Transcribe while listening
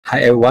Hi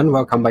everyone,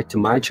 welcome back to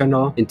my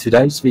channel. In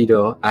today's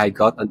video, I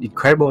got an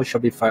incredible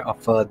Shopify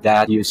offer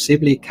that you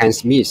simply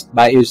can't miss.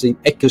 By using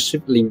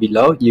exclusive link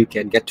below, you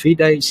can get 3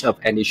 days of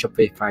any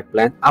Shopify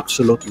plan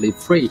absolutely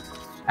free.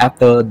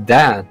 After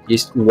that,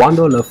 it's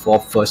 $1 for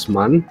first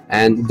month.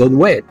 And don't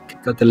wait,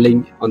 click on the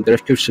link on the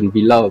description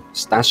below.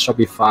 Start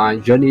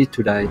Shopify journey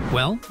today.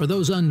 Well, for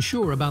those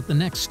unsure about the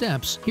next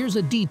steps, here's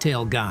a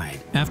detailed guide.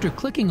 After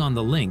clicking on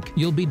the link,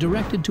 you'll be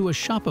directed to a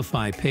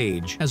Shopify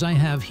page, as I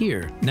have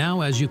here.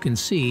 Now, as you can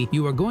see,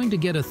 you are going to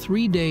get a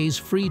 3 days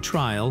free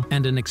trial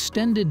and an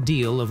extended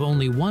deal of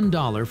only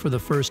 $1 for the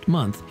first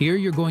month. Here,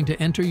 you're going to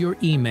enter your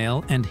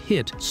email and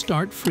hit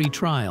Start Free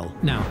Trial.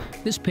 Now,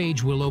 this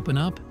page will open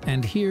up,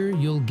 and here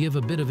you'll give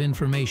a bit of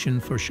information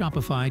for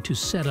Shopify to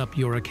set up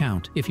your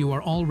account. If you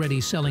are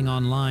already selling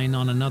online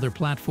on another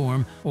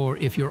platform, or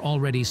if you're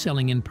already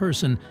selling in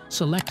person,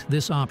 select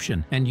this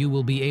option and you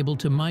will be able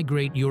to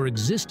migrate your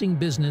existing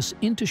business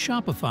into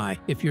Shopify.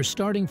 If you're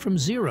starting from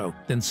zero,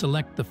 then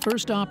select the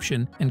first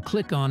option and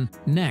click on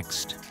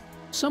Next.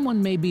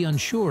 Someone may be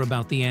unsure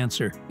about the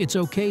answer. It's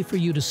okay for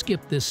you to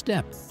skip this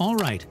step.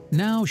 Alright,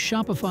 now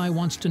Shopify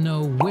wants to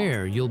know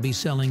where you'll be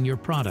selling your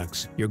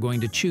products. You're going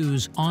to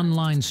choose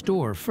Online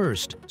Store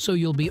first, so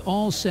you'll be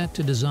all set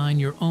to design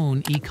your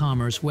own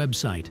e-commerce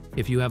website.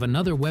 If you have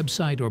another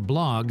website or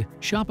blog,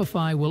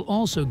 Shopify will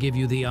also give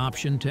you the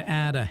option to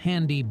add a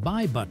handy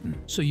Buy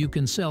button, so you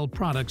can sell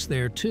products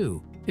there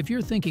too. If you're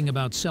thinking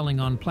about selling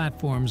on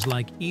platforms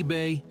like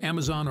eBay,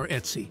 Amazon, or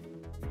Etsy,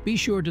 be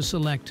sure to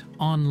select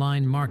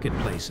Online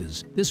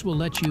Marketplaces. This will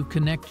let you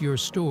connect your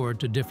store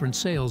to different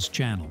sales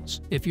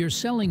channels. If you're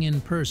selling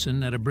in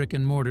person at a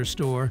brick-and-mortar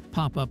store,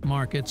 pop-up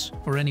markets,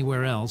 or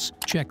anywhere else,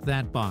 check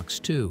that box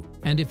too.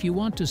 And if you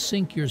want to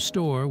sync your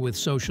store with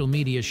social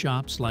media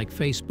shops like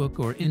Facebook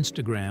or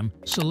Instagram,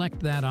 select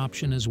that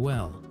option as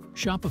well.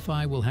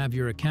 Shopify will have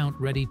your account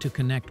ready to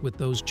connect with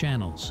those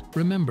channels.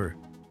 Remember,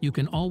 you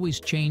can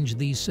always change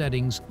these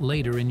settings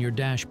later in your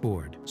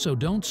dashboard. So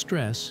don't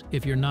stress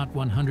if you're not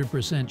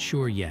 100%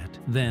 sure yet.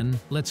 Then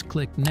let's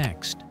click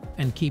Next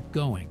and keep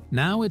going.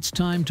 Now it's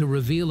time to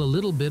reveal a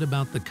little bit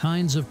about the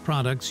kinds of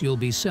products you'll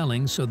be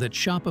selling so that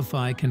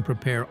Shopify can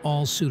prepare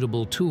all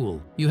suitable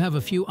tool. You have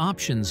a few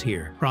options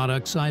here.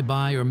 Products I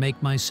buy or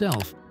make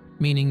myself,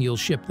 meaning you'll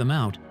ship them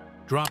out.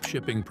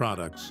 Dropshipping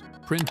products,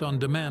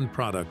 print-on-demand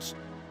products,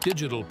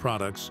 digital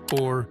products,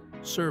 or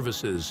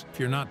services. If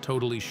you're not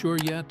totally sure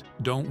yet,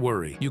 don't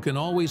worry. You can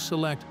always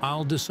select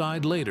I'll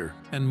decide later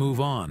and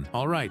move on.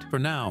 Alright, for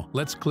now,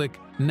 let's click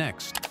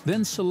Next.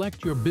 Then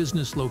select your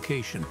business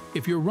location.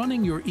 If you're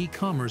running your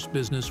e-commerce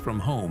business from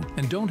home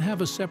and don't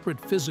have a separate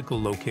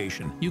physical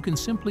location, you can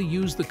simply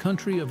use the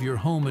country of your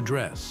home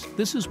address.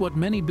 This is what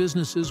many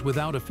businesses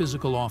without a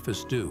physical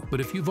office do. But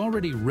if you've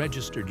already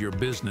registered your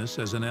business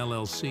as an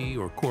LLC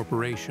or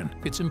corporation,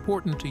 it's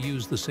important to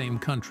use the same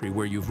country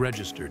where you've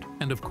registered.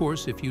 And of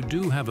course, if you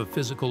do have a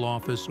physical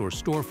office or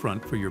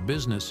storefront for your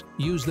business,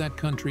 use that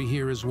country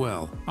here as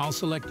well. I'll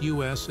select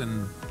US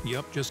and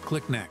just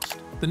click Next.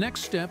 The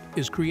next step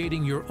is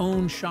creating your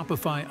own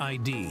Shopify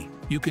ID.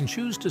 You can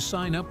choose to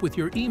sign up with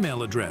your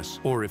email address,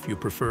 or if you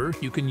prefer,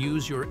 you can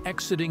use your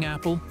exiting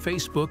Apple,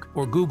 Facebook,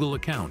 or Google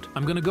account.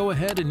 I'm going to go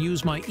ahead and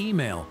use my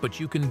email,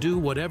 but you can do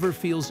whatever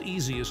feels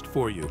easiest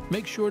for you.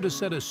 Make sure to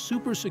set a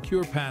super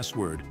secure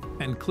password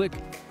and click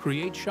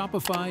Create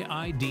Shopify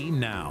ID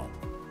now.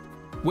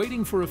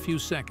 Waiting for a few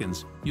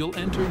seconds, you'll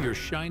enter your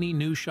shiny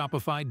new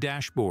Shopify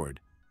dashboard.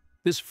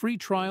 This free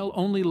trial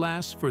only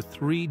lasts for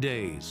 3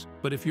 days,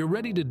 but if you're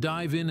ready to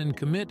dive in and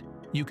commit,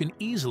 you can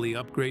easily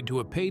upgrade to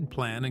a paid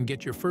plan and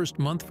get your first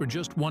month for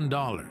just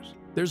 $1.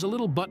 There's a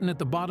little button at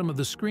the bottom of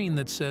the screen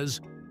that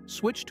says,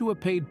 Switch to a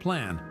paid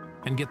plan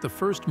and get the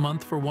first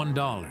month for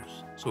 $1.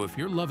 So if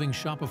you're loving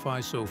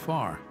Shopify so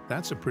far,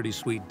 that's a pretty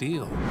sweet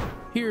deal.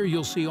 Here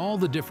you'll see all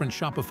the different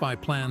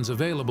Shopify plans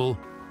available.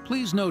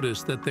 Please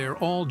notice that they're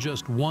all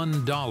just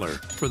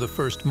 $1 for the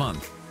first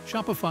month.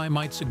 Shopify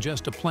might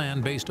suggest a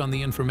plan based on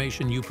the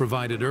information you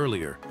provided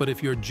earlier, but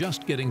if you're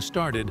just getting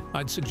started,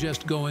 I'd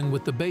suggest going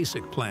with the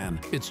basic plan.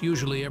 It's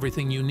usually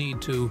everything you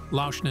need to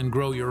launch and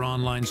grow your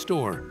online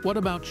store. What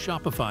about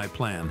Shopify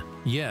plan?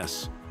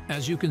 Yes,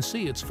 as you can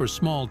see, it's for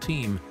small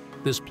team.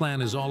 This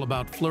plan is all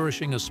about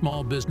flourishing a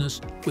small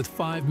business with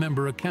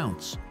 5-member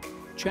accounts.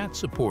 Chat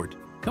support.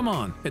 Come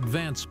on,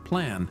 advanced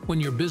plan when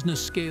your business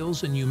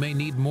scales and you may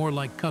need more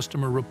like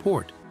customer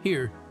report.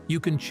 Here, you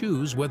can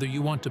choose whether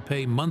you want to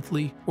pay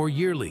monthly or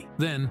yearly.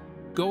 Then,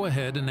 go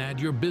ahead and add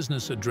your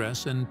business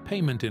address and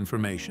payment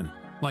information,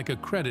 like a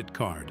credit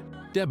card,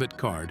 debit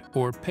card,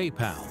 or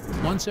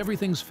PayPal. Once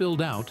everything's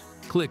filled out,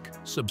 click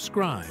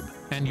Subscribe,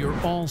 and you're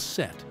all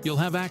set. You'll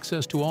have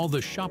access to all the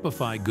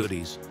Shopify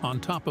goodies. On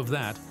top of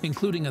that,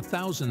 including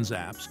 1,000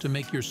 apps to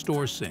make your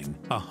store sing,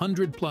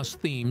 100+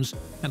 themes,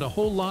 and a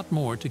whole lot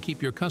more to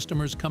keep your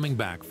customers coming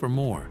back for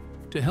more.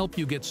 To help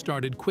you get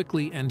started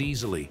quickly and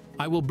easily,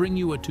 I will bring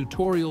you a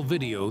tutorial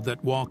video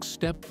that walks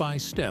step by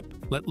step.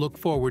 Let's look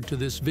forward to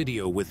this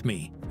video with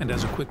me. And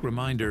as a quick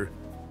reminder,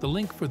 the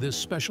link for this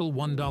special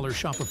 $1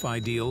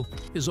 Shopify deal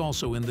is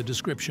also in the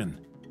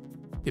description.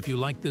 If you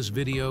like this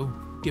video,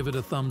 give it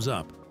a thumbs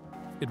up.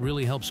 It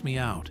really helps me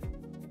out.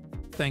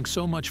 Thanks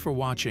so much for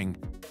watching,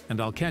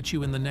 and I'll catch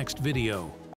you in the next video.